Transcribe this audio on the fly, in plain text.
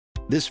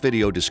This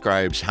video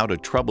describes how to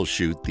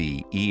troubleshoot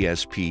the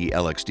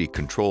ESP-LXD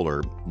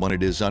controller when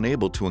it is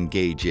unable to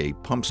engage a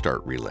pump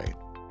start relay.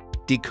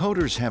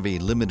 Decoders have a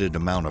limited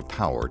amount of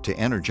power to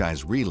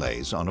energize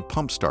relays on a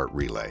pump start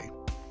relay.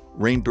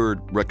 Rain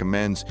Bird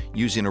recommends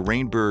using a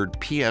Rain Bird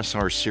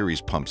PSR series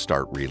pump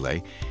start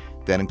relay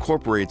that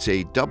incorporates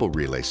a double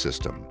relay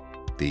system,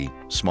 the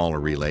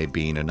smaller relay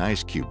being an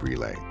ice cube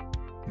relay.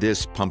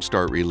 This pump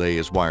start relay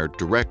is wired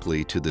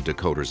directly to the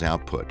decoder's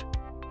output.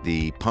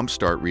 The pump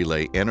start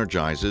relay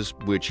energizes,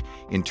 which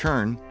in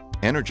turn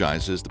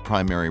energizes the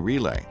primary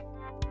relay.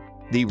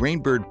 The Rain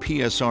Bird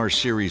PSR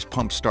series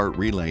pump start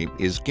relay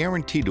is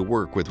guaranteed to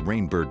work with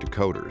Rain Bird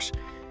decoders.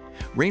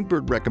 Rain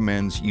Bird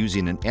recommends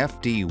using an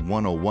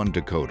FD101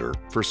 decoder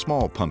for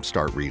small pump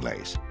start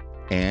relays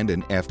and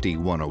an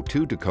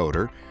FD102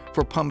 decoder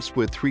for pumps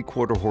with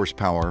 3/4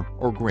 horsepower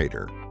or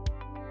greater.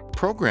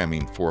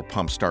 Programming for a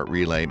pump start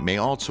relay may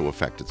also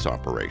affect its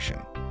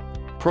operation.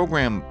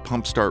 Program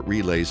pump start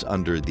relays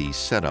under the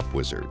Setup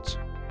wizards.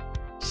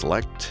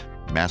 Select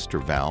Master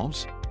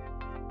Valves.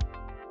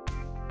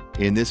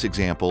 In this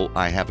example,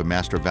 I have a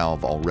master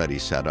valve already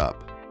set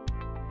up.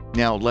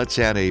 Now let's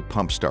add a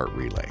pump start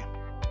relay.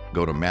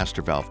 Go to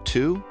Master Valve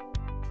 2,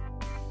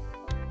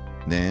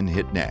 then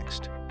hit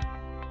Next.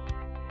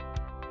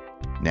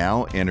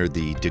 Now enter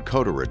the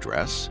decoder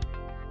address.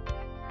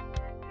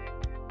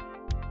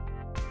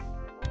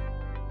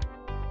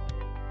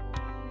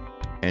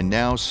 And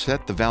now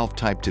set the valve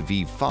type to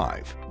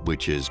V5,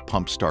 which is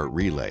pump start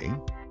relay,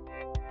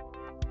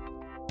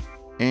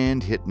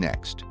 and hit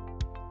Next.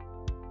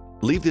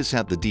 Leave this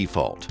at the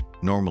default,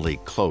 normally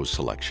close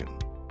selection.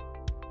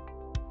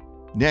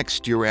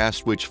 Next, you're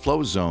asked which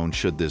flow zone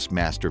should this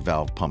master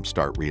valve pump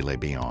start relay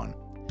be on.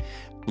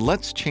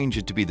 Let's change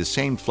it to be the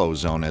same flow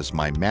zone as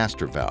my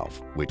master valve,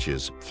 which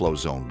is flow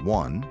zone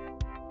 1,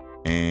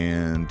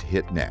 and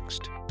hit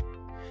Next.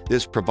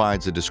 This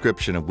provides a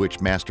description of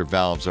which master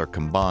valves are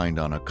combined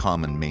on a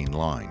common main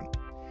line.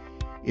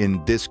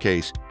 In this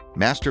case,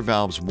 master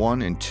valves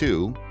 1 and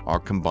 2 are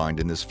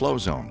combined in this flow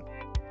zone.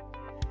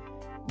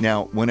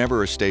 Now,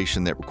 whenever a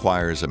station that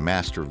requires a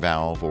master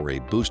valve or a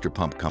booster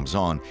pump comes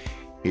on,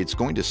 it's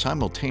going to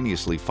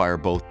simultaneously fire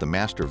both the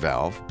master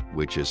valve,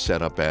 which is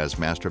set up as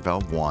master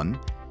valve 1,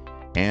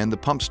 and the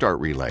pump start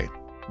relay,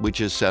 which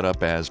is set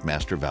up as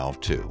master valve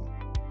 2.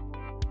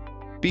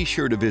 Be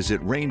sure to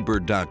visit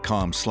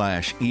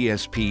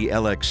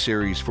rainbird.com/ESP-LX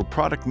series for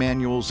product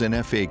manuals and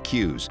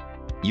FAQs.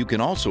 You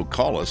can also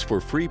call us for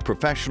free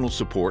professional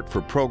support for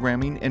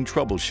programming and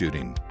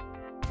troubleshooting.